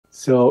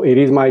So it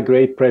is my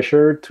great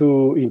pleasure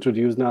to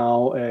introduce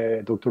now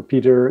Dr.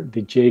 Pieter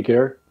De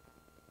Jager.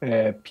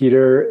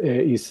 Peter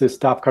is a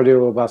staff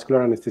cardiovascular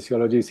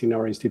anesthesiologist in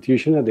our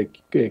institution at the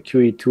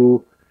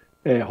QE2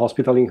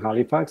 hospital in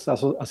Halifax,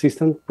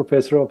 assistant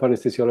professor of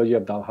anesthesiology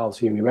at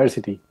Dalhousie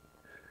University.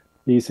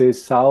 He's a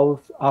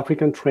South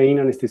African trained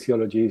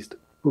anesthesiologist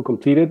who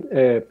completed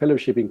a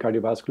fellowship in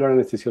cardiovascular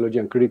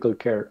anesthesiology and critical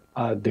care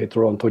at the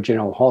Toronto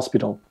General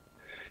Hospital.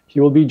 He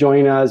will be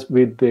joining us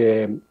with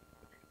the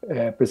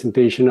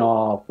presentation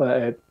of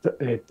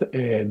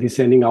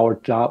descending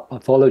aorta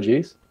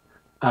pathologies,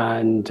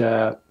 and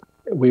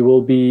we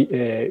will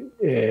be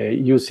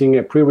using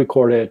a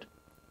pre-recorded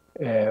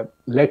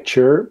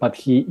lecture, but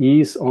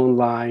he is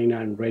online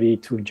and ready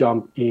to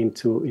jump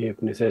into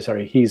if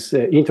necessary. His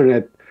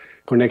internet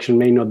connection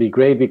may not be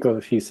great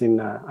because he's in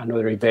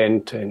another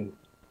event and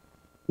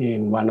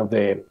in one of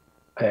the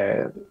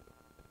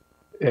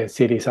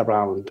cities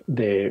around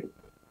the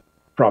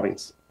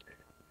province.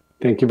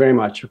 Thank you very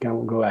much. You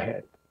can go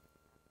ahead.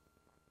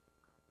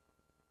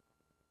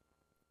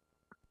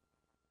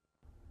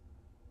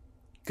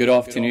 Good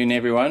afternoon,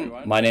 everyone.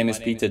 My name is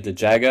Pieter De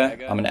Jager.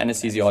 I'm an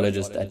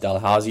anesthesiologist at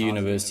Dalhousie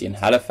University in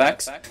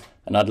Halifax,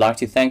 and I'd like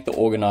to thank the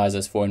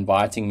organizers for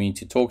inviting me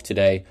to talk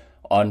today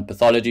on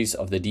pathologies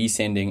of the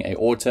descending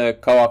aorta,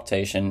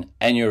 coarctation,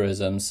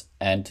 aneurysms,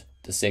 and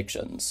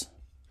dissections.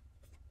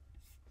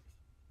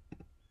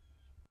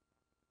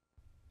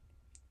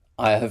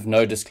 I have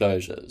no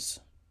disclosures.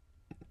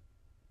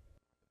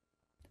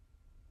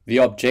 The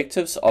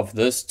objectives of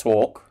this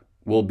talk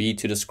will be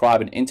to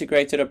describe an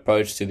integrated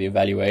approach to the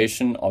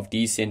evaluation of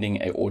descending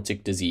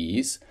aortic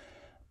disease,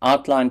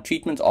 outline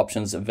treatment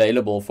options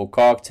available for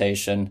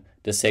coarctation,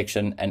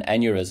 dissection, and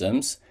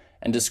aneurysms,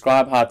 and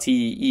describe how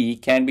TEE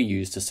can be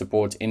used to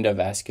support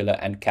endovascular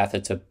and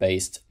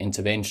catheter-based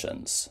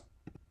interventions.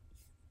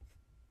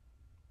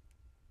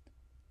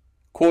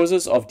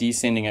 Causes of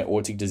descending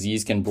aortic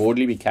disease can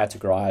broadly be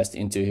categorized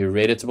into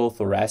hereditable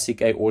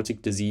thoracic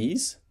aortic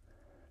disease,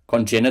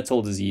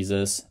 congenital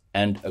diseases,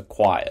 and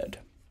acquired.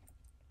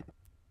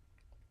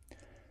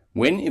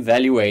 When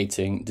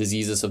evaluating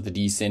diseases of the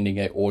descending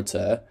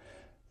aorta,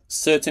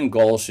 certain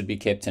goals should be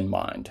kept in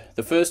mind.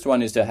 The first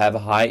one is to have a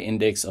high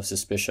index of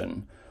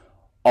suspicion.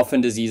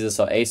 Often diseases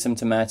are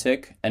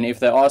asymptomatic, and if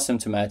they are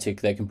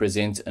symptomatic, they can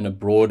present in a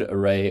broad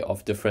array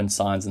of different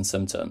signs and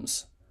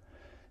symptoms.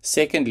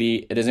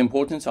 Secondly, it is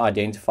important to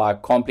identify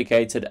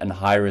complicated and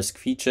high-risk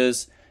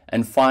features.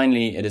 And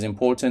finally, it is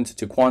important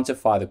to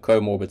quantify the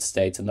comorbid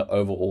state and the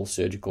overall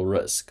surgical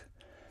risk.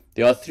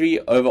 There are three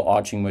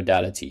overarching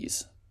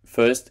modalities.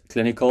 First,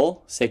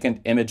 clinical,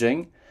 second,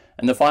 imaging,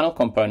 and the final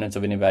component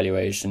of an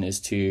evaluation is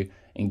to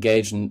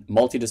engage in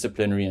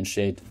multidisciplinary and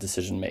shared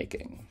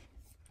decision-making.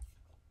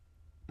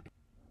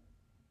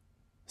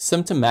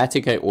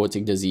 Symptomatic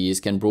aortic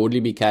disease can broadly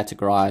be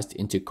categorized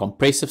into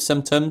compressive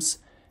symptoms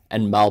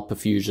and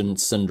malperfusion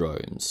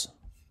syndromes.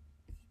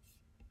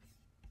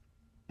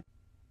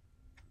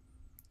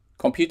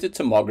 Computed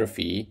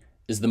tomography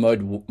is the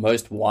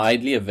most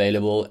widely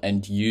available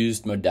and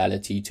used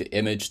modality to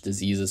image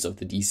diseases of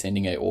the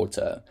descending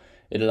aorta.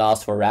 It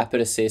allows for rapid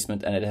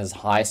assessment and it has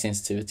high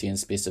sensitivity and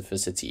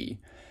specificity.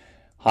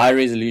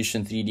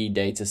 High-resolution 3D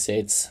data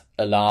sets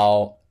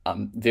allow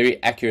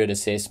very accurate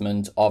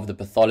assessment of the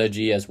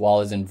pathology as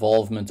well as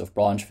involvement of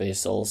branch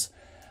vessels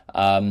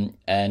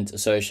and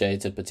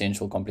associated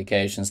potential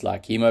complications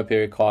like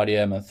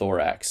hemopericardium and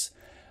thorax.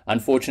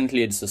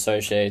 Unfortunately, it's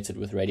associated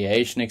with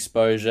radiation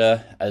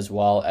exposure as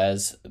well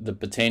as the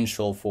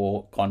potential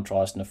for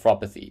contrast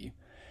nephropathy.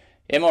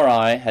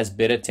 MRI has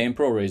better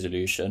temporal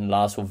resolution,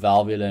 allows for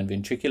valvular and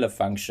ventricular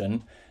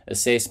function.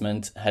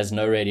 Assessment has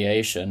no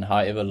radiation.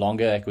 However,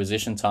 longer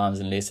acquisition times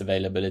and less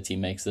availability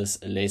makes this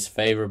a less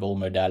favorable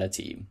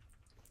modality.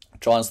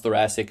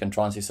 Transthoracic and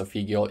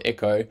transesophageal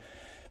echo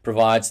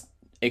provides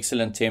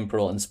excellent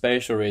temporal and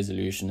spatial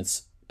resolution.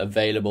 It's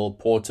available,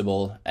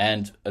 portable,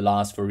 and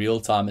allows for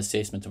real-time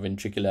assessment of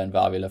ventricular and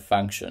valvular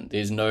function.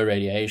 There's no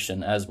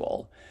radiation as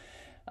well.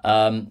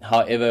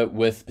 However,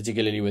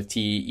 particularly with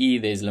TEE,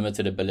 there's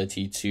limited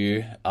ability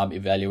to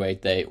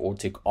evaluate the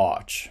aortic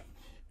arch.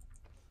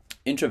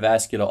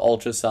 Intravascular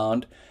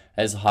ultrasound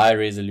has high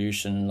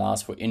resolution and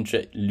allows for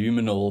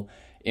intraluminal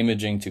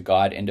imaging to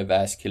guide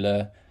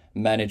endovascular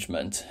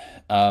management.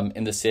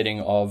 In the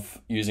setting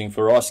of using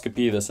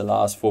fluoroscopy, this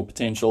allows for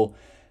potential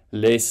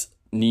less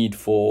need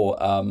for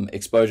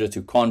exposure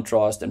to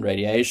contrast and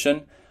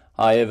radiation.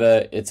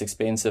 However, it's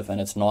expensive and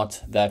it's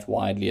not that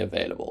widely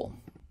available.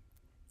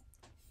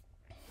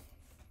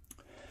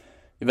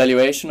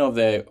 Evaluation of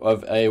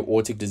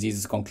aortic disease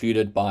is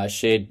concluded by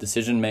shared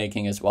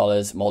decision-making as well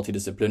as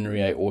multidisciplinary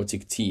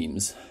aortic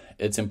teams.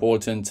 It's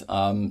important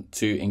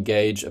to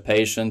engage a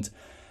patient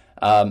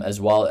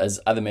as well as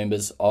other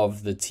members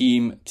of the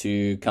team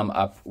to come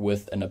up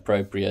with an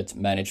appropriate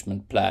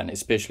management plan,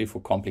 especially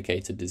for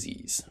complicated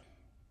disease.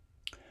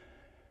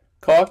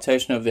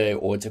 Coarctation of the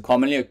aorta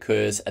commonly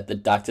occurs at the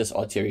ductus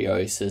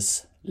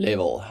arteriosus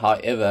level.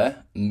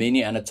 However,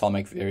 many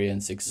anatomic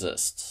variants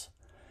exist.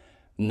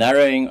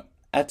 Narrowing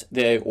at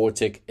the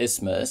aortic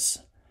isthmus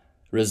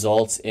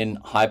results in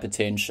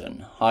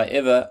hypertension.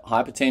 However,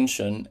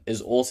 hypertension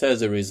is also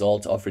as a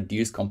result of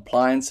reduced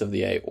compliance of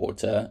the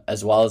aorta,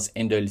 as well as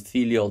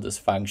endothelial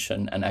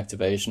dysfunction and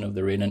activation of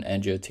the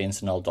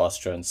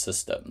renin-angiotensin-aldosterone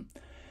system.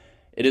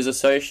 It is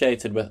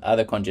associated with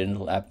other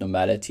congenital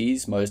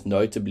abnormalities, most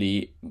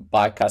notably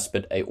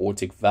bicuspid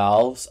aortic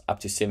valves,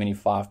 up to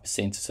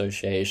 75%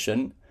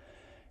 association.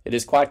 It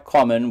is quite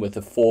common with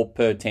a 4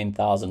 per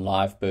 10,000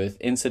 live birth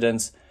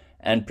incidence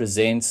and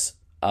presents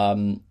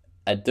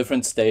at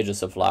different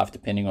stages of life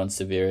depending on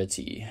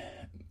severity.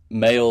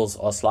 Males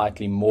are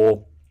slightly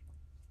more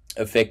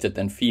affected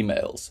than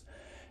females.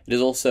 It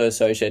is also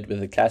associated with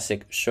the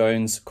classic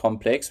Schoen's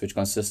complex, which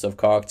consists of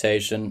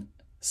coarctation,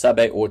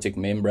 subaortic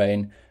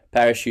membrane,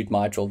 parachute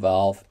mitral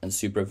valve, and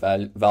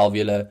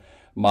supravalvular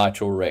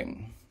mitral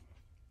ring.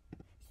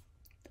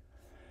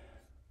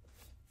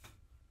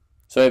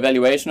 So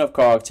evaluation of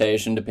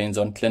coarctation depends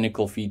on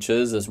clinical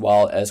features as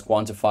well as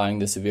quantifying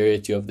the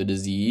severity of the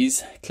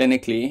disease.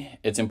 Clinically,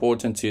 it's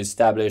important to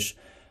establish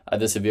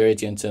the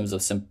severity in terms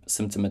of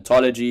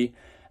symptomatology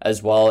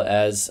as well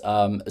as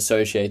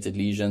associated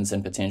lesions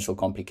and potential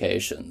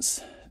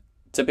complications.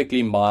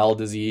 Typically, mild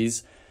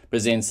disease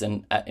presents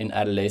in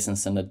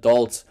adolescents and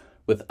adults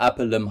with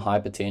upper limb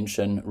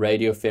hypertension,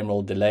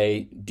 radiofemoral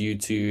delay due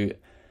to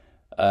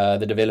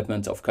the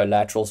development of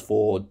collaterals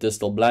for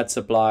distal blood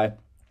supply,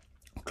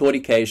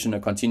 claudication, a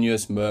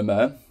continuous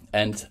murmur,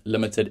 and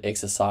limited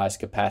exercise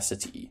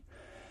capacity.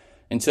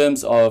 In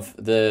terms of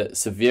the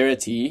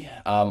severity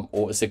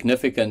or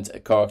significant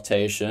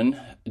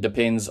coarctation, it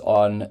depends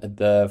on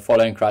the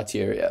following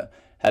criteria: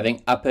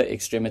 having upper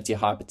extremity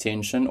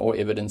hypertension or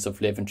evidence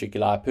of left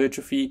ventricular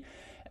hypertrophy,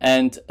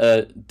 and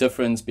a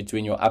difference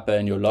between your upper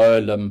and your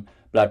lower limb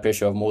blood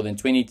pressure of more than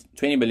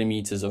 20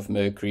 millimeters of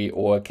mercury,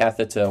 or a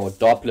catheter or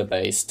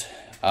Doppler-based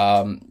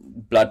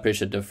blood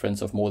pressure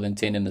difference of more than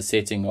 10 in the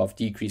setting of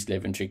decreased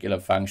left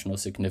ventricular function or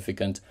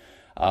significant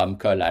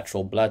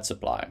collateral blood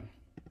supply.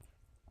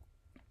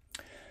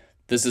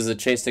 This is a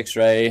chest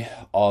x-ray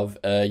of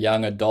a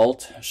young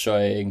adult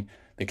showing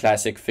the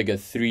classic figure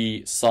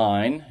 3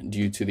 sign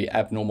due to the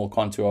abnormal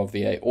contour of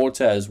the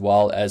aorta as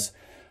well as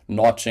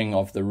notching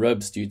of the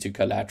ribs due to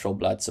collateral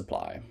blood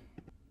supply.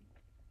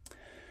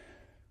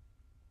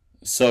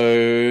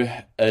 So,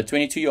 a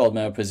 22-year-old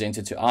male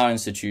presented to our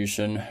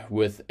institution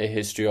with a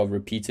history of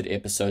repeated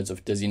episodes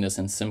of dizziness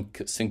and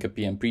syncope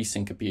and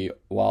pre-syncope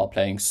while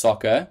playing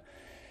soccer.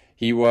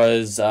 He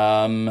was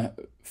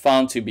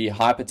found to be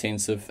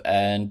hypertensive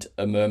and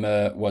a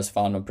murmur was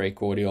found on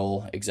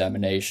precordial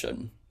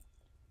examination.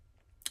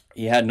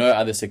 He had no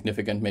other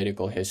significant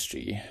medical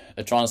history.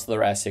 A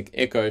transthoracic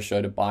echo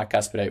showed a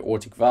bicuspid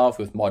aortic valve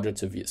with moderate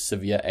to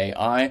severe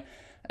AI,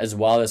 as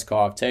well as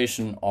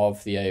coarctation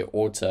of the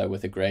aorta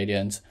with a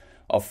gradient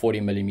of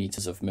 40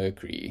 millimeters of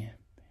mercury.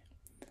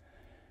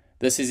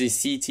 This is a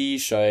CT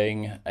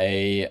showing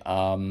a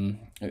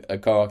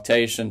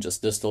coarctation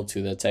just distal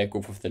to the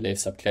takeoff of the left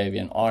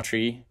subclavian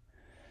artery.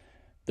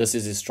 This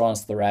is his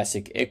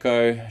transthoracic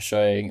echo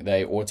showing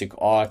the aortic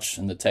arch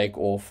and the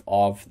takeoff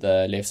of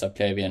the left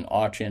subclavian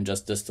artery, and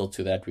just distal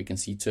to that we can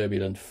see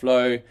turbulent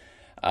flow.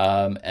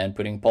 And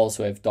putting pulse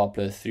wave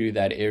Doppler through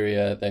that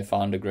area, they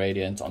found a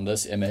gradient on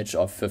this image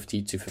of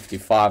 50 to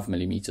 55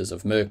 millimeters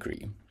of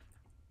mercury.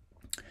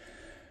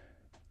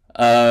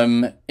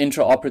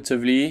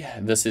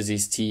 Intraoperatively, this is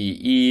his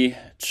TEE.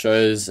 It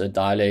shows a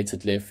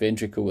dilated left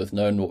ventricle with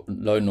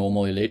low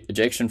normal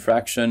ejection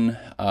fraction.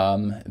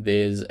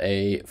 There's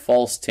a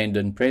false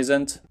tendon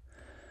present.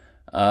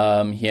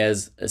 He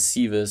has a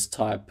Sievers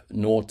type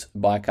 0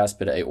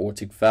 bicuspid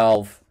aortic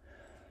valve.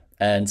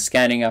 And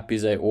scanning up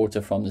his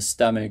aorta from the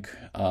stomach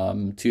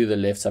to the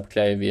left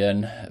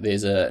subclavian,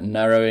 there's a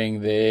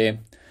narrowing there.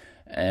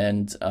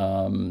 And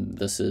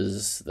this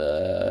is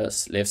the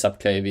left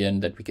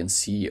subclavian that we can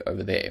see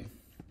over there.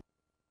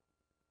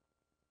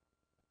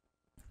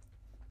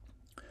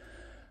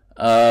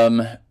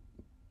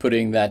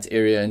 Putting that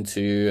area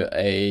into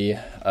a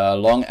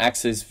long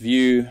axis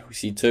view, we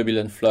see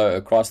turbulent flow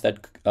across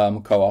that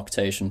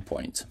coarctation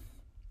point.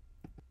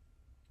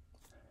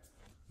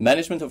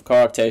 Management of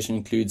coarctation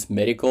includes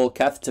medical,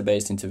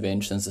 catheter-based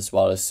interventions as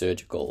well as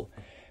surgical.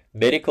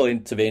 Medical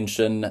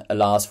intervention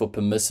allows for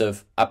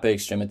permissive upper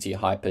extremity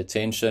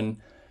hypertension.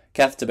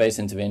 Catheter-based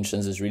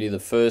interventions is really the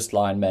first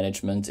line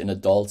management in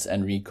adults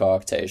and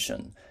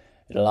recoarctation.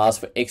 It allows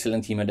for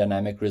excellent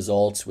hemodynamic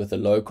results with a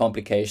low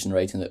complication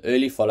rate in the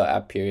early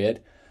follow-up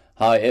period.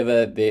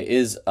 However, there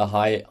is a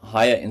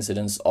higher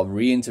incidence of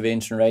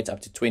reintervention rate,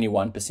 up to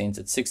 21%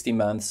 at 60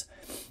 months.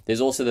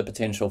 There's also the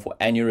potential for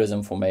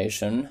aneurysm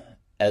formation,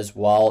 as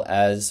well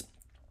as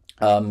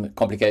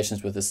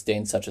complications with a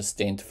stent, such as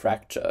stent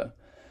fracture.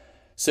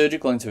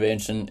 Surgical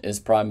intervention is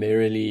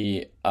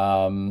primarily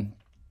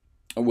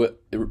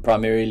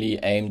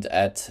aimed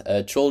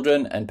at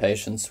children and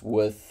patients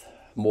with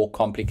more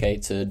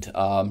complicated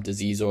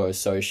disease or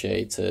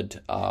associated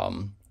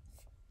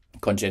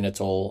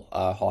congenital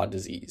heart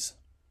disease.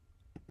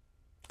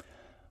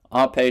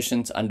 Our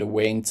patient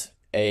underwent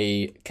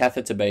a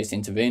catheter-based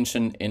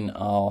intervention in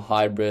our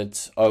hybrid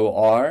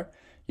OR.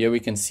 Here we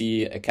can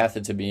see a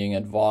catheter being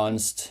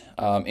advanced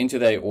into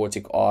the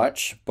aortic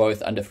arch,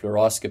 both under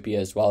fluoroscopy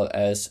as well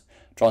as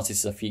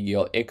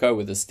transesophageal echo,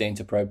 with the stent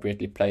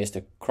appropriately placed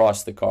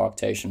across the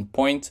coarctation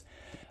point.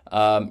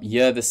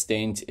 Here the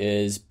stent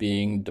is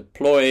being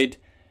deployed,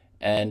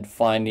 and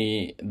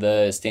finally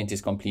the stent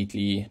is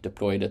completely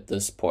deployed at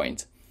this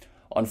point.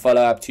 On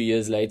follow-up 2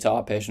 years later,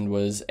 our patient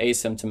was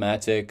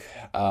asymptomatic,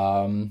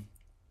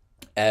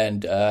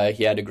 and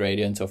he had a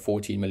gradient of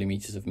 14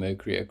 millimeters of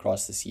mercury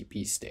across the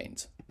CP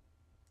stent.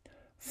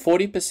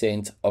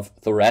 40% of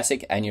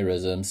thoracic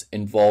aneurysms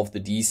involve the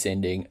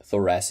descending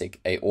thoracic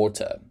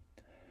aorta.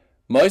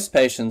 Most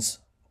patients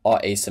are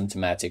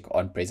asymptomatic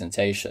on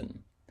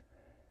presentation.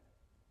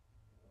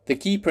 The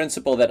key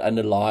principle that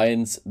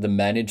underlines the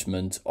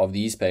management of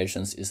these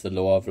patients is the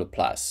law of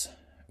Laplace,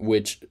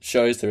 which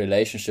shows the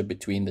relationship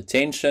between the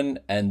tension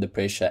and the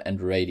pressure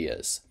and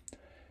radius.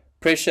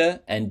 Pressure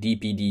and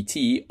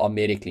dPdt are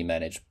medically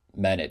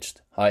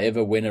managed.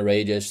 However, when a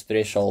radius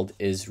threshold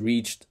is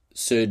reached,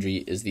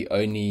 surgery is the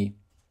only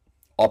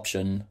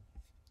option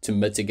to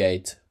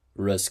mitigate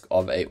risk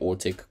of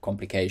aortic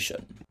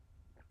complication.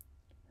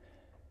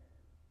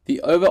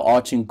 The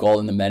overarching goal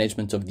in the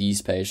management of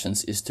these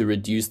patients is to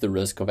reduce the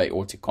risk of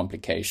aortic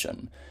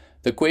complication.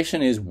 The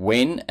question is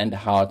when and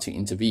how to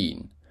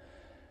intervene.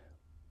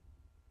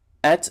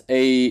 At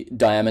a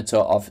diameter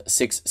of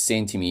 6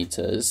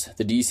 centimeters,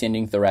 the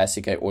descending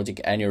thoracic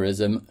aortic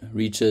aneurysm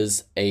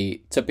reaches a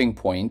tipping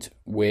point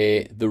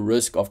where the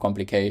risk of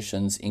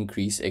complications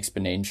increase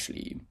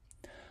exponentially.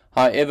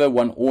 However,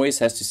 one always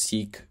has to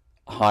seek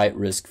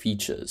high-risk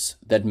features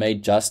that may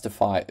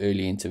justify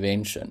early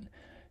intervention.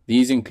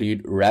 These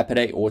include rapid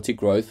aortic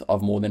growth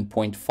of more than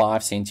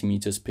 0.5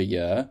 centimeters per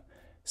year,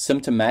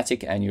 symptomatic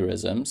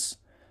aneurysms,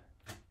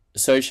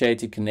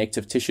 associated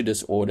connective tissue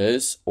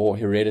disorders or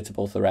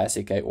hereditable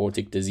thoracic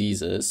aortic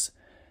diseases,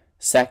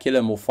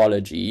 saccular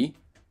morphology,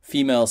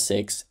 female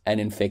sex, and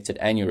infected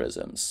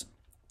aneurysms.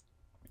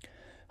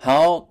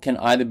 How can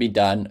either be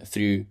done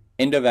through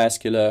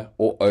endovascular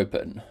or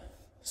open?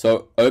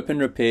 So open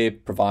repair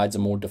provides a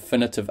more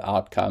definitive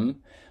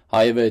outcome.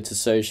 However, it's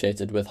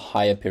associated with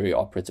higher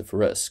perioperative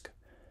risk.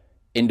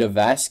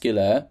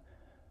 Endovascular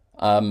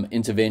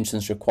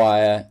interventions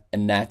require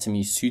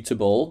anatomy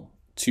suitable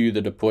to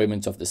the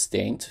deployment of the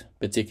stent,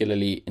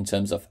 particularly in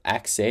terms of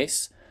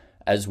access,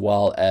 as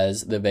well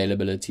as the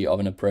availability of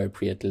an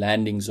appropriate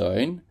landing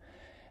zone.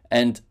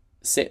 And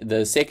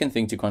the second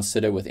thing to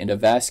consider with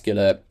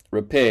endovascular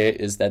repair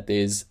is that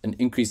there's an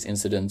increased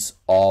incidence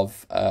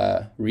of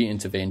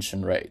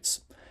reintervention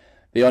rates.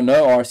 There are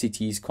no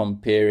RCTs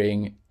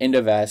comparing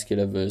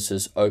endovascular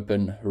versus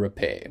open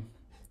repair.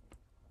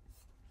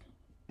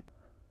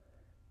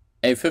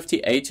 A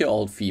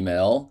 58-year-old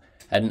female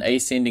had an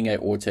ascending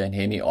aorta and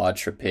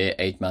hemiarch repair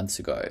 8 months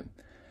ago.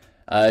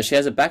 She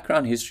has a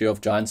background history of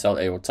giant cell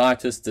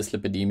aortitis,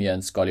 dyslipidemia,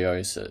 and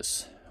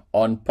scoliosis.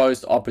 On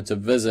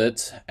post-operative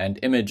visit and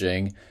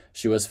imaging,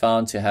 she was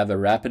found to have a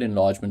rapid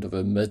enlargement of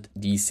a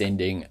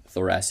mid-descending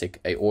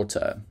thoracic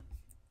aorta.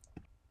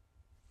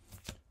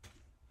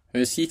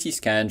 Her CT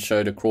scan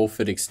showed a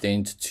Crawford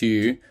extent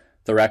to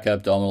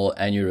thoracoabdominal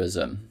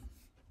aneurysm.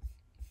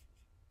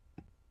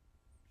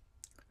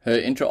 Her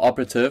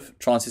intraoperative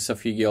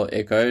transesophageal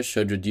echo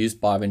showed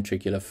reduced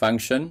biventricular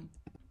function.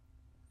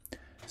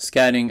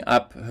 Scanning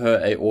up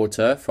her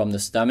aorta from the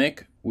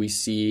stomach, we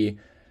see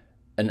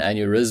an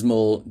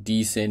aneurysmal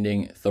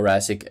descending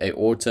thoracic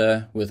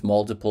aorta with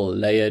multiple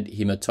layered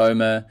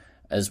hematoma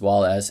as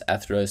well as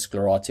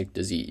atherosclerotic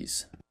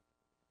disease.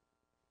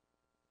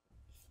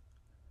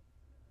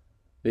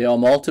 There are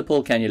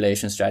multiple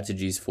cannulation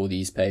strategies for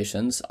these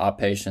patients. Our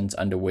patient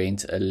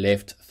underwent a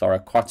left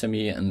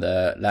thoracotomy in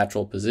the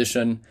lateral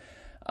position.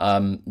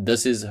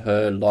 This is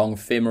her long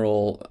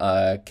femoral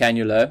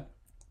cannula,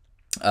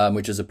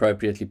 which is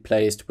appropriately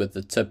placed with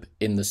the tip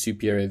in the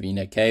superior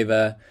vena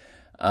cava.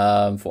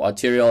 For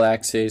arterial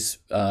access,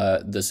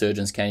 the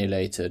surgeons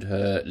cannulated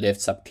her left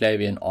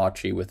subclavian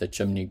artery with a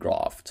chimney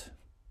graft.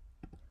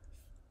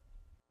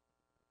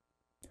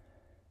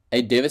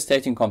 A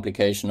devastating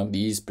complication of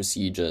these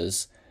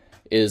procedures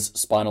is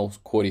spinal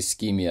cord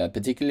ischemia,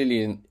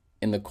 particularly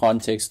in the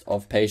context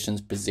of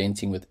patients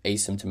presenting with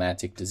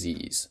asymptomatic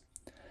disease.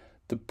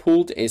 The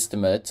pooled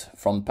estimate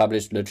from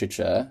published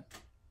literature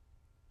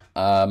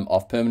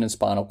of permanent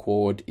spinal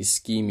cord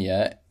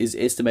ischemia is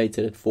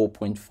estimated at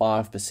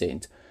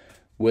 4.5%,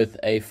 with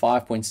a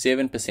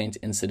 5.7%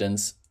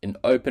 incidence in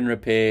open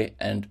repair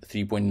and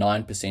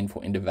 3.9%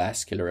 for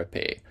endovascular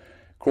repair.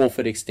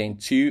 Crawford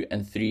extent 2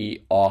 and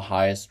 3 are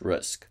highest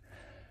risk.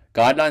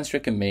 Guidelines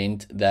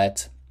recommend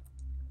that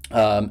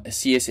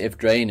CSF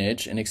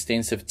drainage and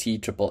extensive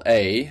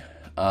TPES,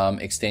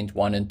 extent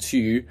 1 and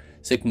 2,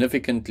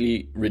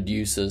 significantly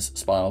reduces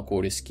spinal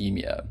cord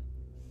ischemia.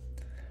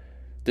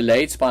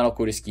 Delayed spinal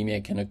cord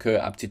ischemia can occur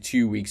up to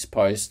 2 weeks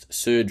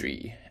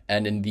post-surgery,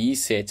 and in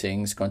these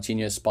settings,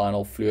 continuous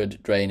spinal fluid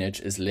drainage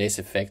is less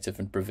effective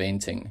in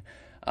preventing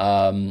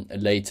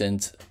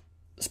latent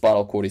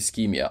spinal cord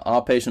ischemia.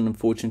 Our patient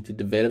unfortunately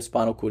developed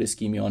spinal cord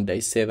ischemia on day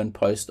 7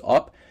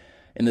 post-op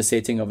in the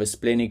setting of a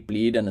splenic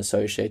bleed and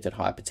associated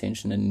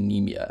hypertension and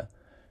anemia.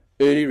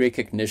 Early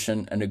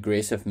recognition and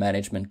aggressive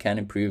management can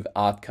improve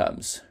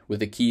outcomes, with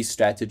the key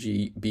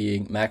strategy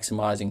being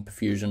maximizing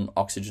perfusion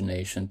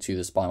oxygenation to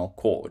the spinal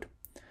cord.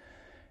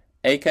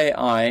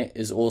 AKI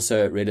is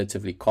also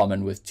relatively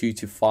common, with 2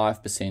 to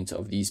 5%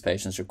 of these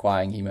patients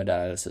requiring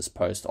hemodialysis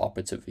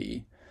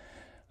post-operatively.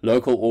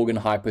 Local organ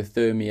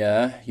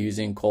hypothermia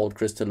using cold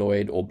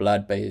crystalloid or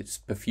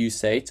blood-based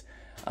perfusate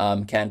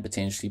can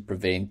potentially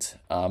prevent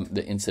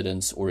the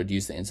incidence or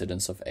reduce the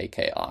incidence of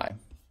AKI.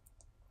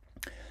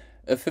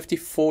 A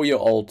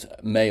 54-year-old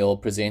male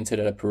presented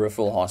at a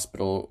peripheral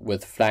hospital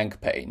with flank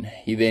pain.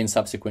 He then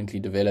subsequently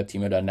developed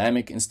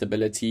hemodynamic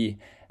instability,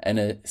 and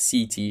a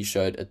CT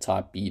showed a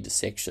type B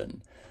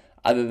dissection.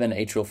 Other than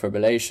atrial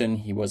fibrillation,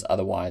 he was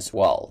otherwise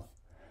well.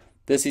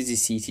 This is a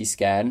CT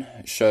scan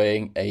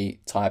showing a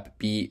type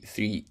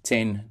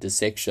B310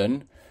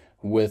 dissection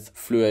with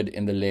fluid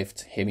in the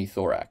left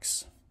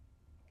hemithorax.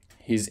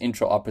 His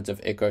intraoperative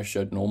echo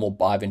showed normal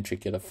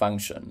biventricular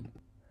function.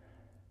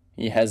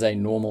 He has a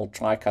normal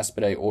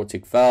tricuspid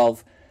aortic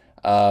valve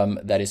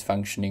that is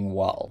functioning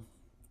well.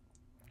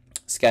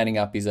 Scanning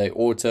up his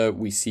aorta,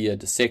 we see a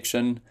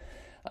dissection.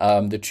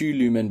 The true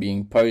lumen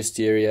being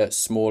posterior,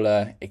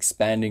 smaller,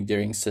 expanding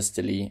during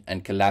systole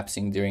and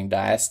collapsing during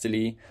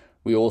diastole.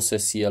 We also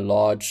see a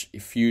large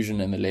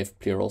effusion in the left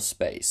pleural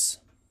space.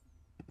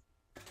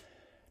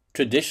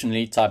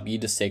 Traditionally, type B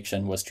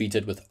dissection was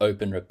treated with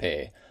open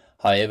repair.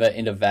 However,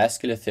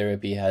 endovascular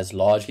therapy has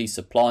largely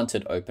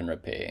supplanted open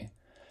repair.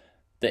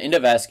 The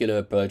endovascular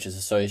approach is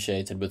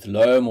associated with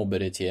low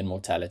morbidity and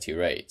mortality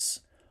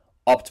rates.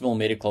 Optimal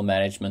medical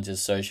management is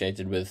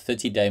associated with a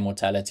 30-day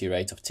mortality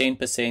rate of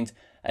 10%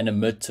 and a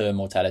mid-term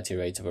mortality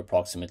rate of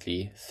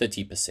approximately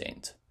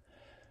 30%.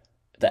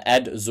 The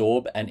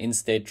ADSORB and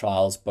INSTEAD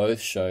trials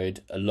both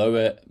showed a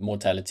lower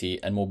mortality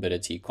and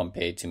morbidity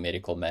compared to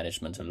medical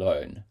management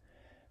alone.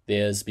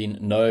 There's been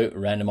no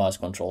randomized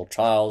controlled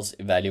trials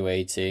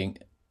evaluating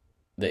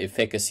the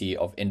efficacy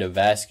of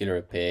endovascular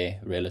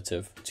repair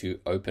relative to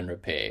open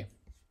repair.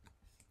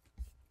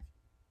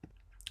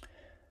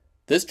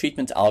 This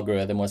treatment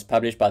algorithm was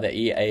published by the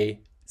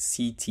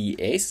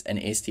EACTS and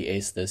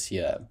STS this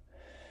year.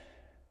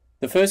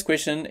 The first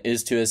question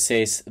is to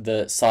assess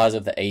the size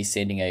of the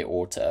ascending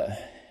aorta.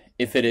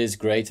 If it is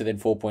greater than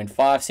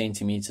 4.5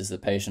 centimeters, the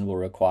patient will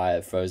require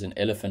a frozen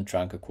elephant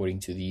trunk according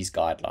to these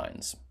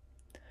guidelines.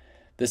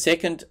 The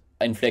second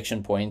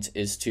inflection point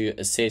is to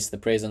assess the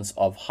presence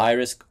of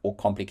high-risk or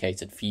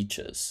complicated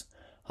features.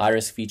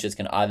 High-risk features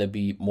can either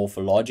be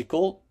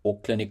morphological or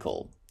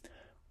clinical.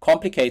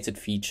 Complicated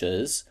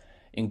features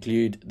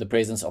include the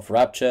presence of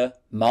rupture,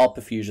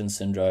 malperfusion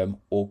syndrome,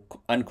 or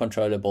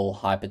uncontrollable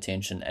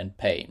hypertension and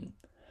pain.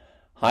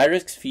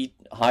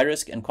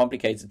 High-risk and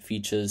complicated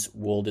features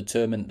will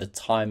determine the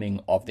timing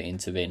of the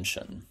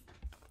intervention.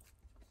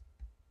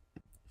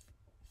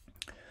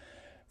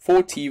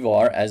 For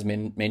TEVAR, as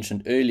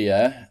mentioned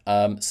earlier,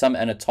 some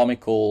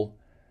anatomical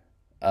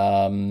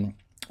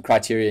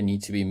criteria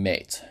need to be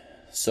met.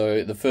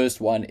 So the first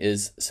one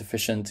is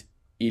sufficient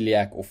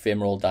iliac or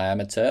femoral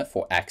diameter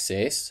for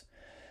access.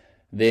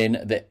 Then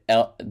the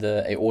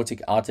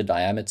aortic outer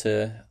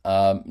diameter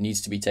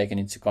needs to be taken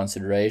into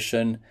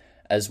consideration,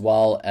 as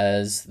well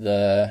as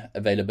the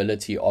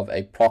availability of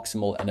a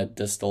proximal and a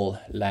distal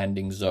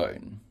landing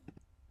zone.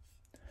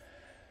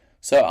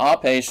 So our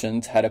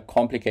patient had a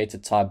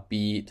complicated type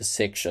B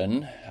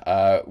dissection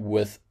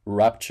with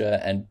rupture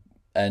and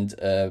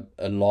a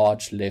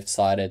large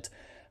left-sided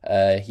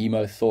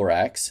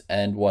hemothorax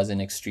and was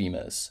in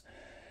extremis.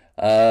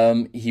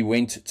 He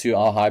went to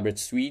our hybrid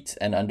suite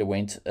and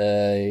underwent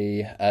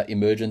a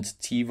emergent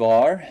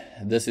TEVAR.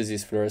 This is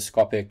his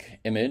fluoroscopic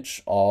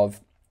image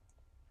of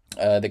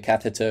the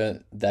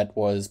catheter that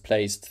was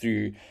placed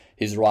through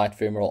his right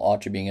femoral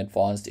artery being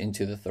advanced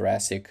into the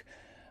thoracic,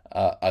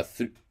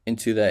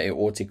 into the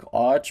aortic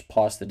arch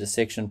past the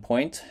dissection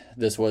point.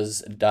 This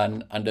was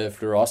done under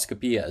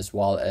fluoroscopy as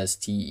well as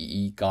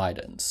TEE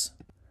guidance.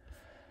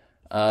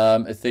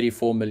 A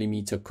 34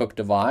 millimeter Cook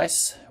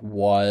device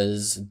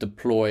was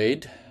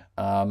deployed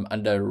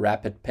under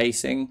rapid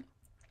pacing,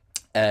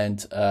 and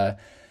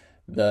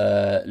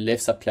the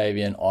left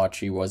subclavian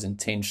artery was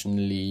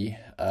intentionally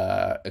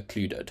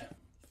occluded.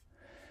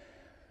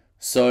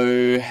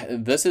 So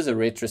this is a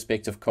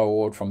retrospective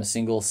cohort from a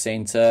single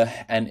center,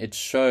 and it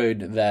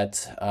showed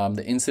that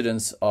the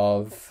incidence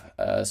of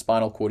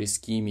spinal cord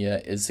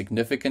ischemia is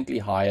significantly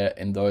higher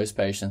in those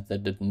patients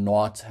that did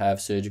not have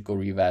surgical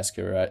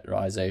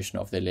revascularization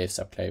of their left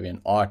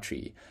subclavian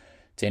artery,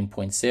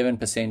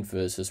 10.7%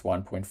 versus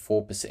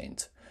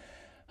 1.4%.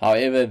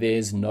 However,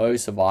 there's no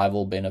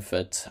survival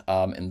benefit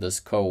in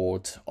this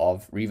cohort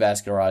of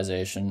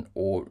revascularization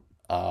or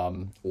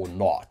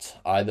not,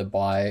 either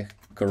by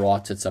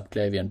carotid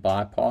subclavian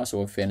bypass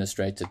or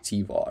fenestrated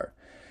TEVAR.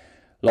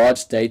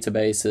 Large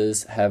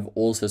databases have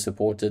also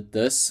supported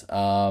this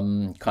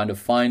kind of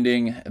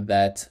finding,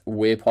 that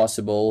where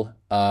possible,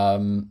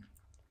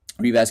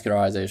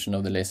 revascularization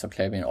of the left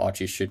subclavian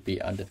artery should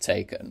be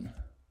undertaken.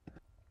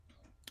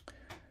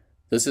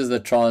 This is the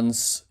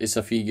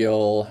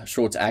transesophageal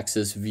short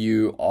axis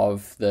view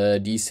of the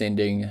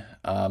descending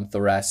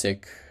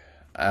thoracic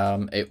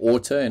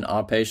aorta in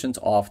our patient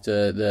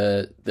after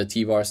the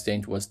TVAR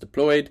stent was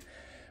deployed.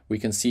 We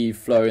can see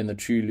flow in the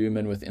true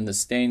lumen within the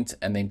stent,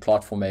 and then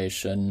clot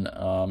formation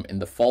in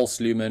the false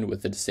lumen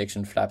with the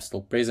dissection flap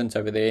still present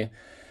over there.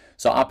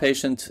 So our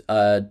patient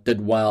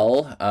did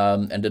well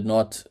and did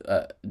not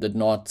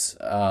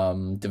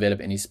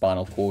develop any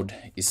spinal cord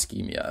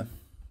ischemia.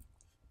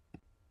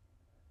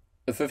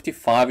 A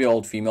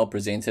 55-year-old female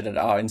presented at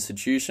our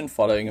institution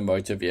following a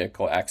motor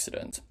vehicle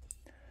accident.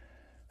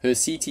 Her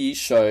CT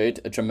showed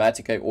a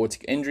traumatic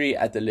aortic injury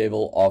at the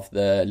level of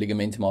the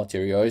ligamentum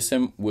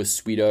arteriosum with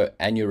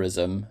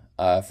pseudoaneurysm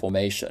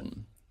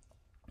formation.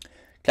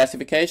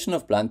 Classification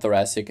of blunt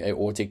thoracic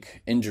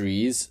aortic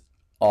injuries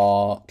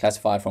are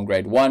classified from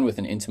grade 1 with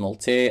an intimal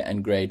tear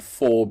and grade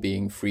 4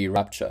 being free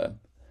rupture.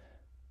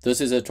 This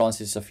is a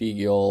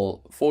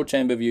transesophageal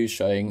 4-chamber view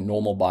showing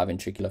normal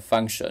biventricular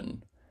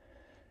function.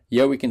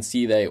 Here we can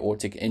see the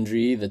aortic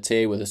injury, the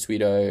tear with a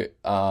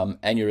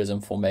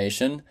pseudoaneurysm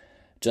formation,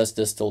 just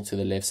distal to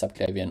the left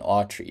subclavian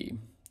artery.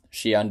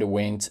 She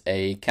underwent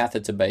a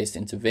catheter-based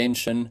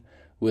intervention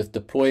with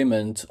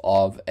deployment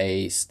of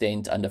a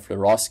stent under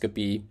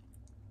fluoroscopy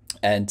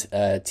and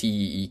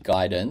TEE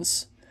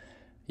guidance.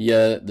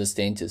 Here the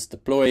stent is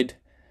deployed,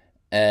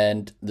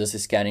 and this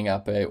is scanning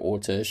upper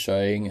aorta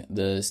showing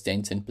the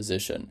stent in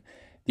position.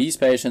 These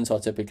patients are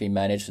typically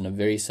managed in a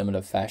very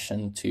similar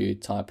fashion to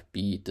type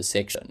B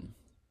dissection.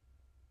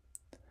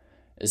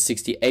 A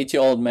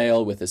 68-year-old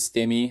male with a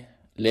STEMI,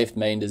 left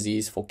main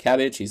disease for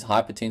CABG, he's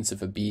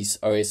hypertensive, obese,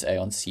 OSA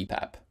on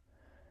CPAP.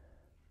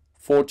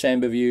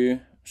 4-chamber view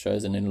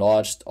shows an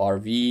enlarged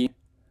RV.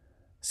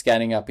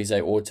 Scanning up his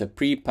aorta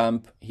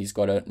pre-pump, he's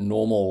got a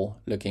normal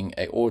looking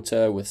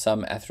aorta with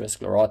some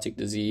atherosclerotic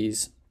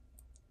disease.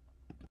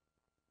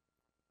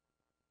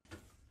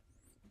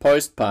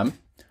 Post-pump,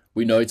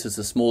 we notice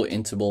a small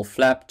interval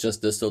flap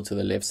just distal to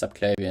the left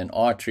subclavian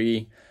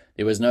artery.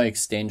 There was no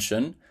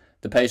extension.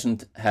 The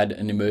patient had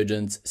an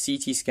emergent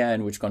CT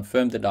scan which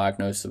confirmed the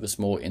diagnosis of a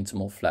small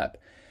interval flap.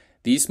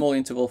 These small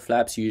interval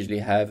flaps usually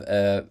have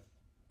a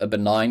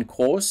benign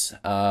course,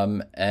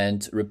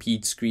 and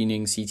repeat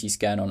screening CT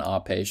scan on our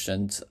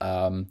patient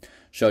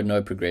showed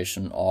no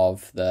progression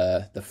of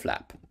the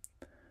flap.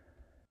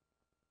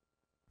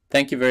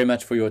 Thank you very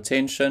much for your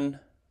attention.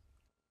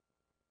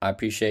 I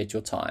appreciate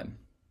your time.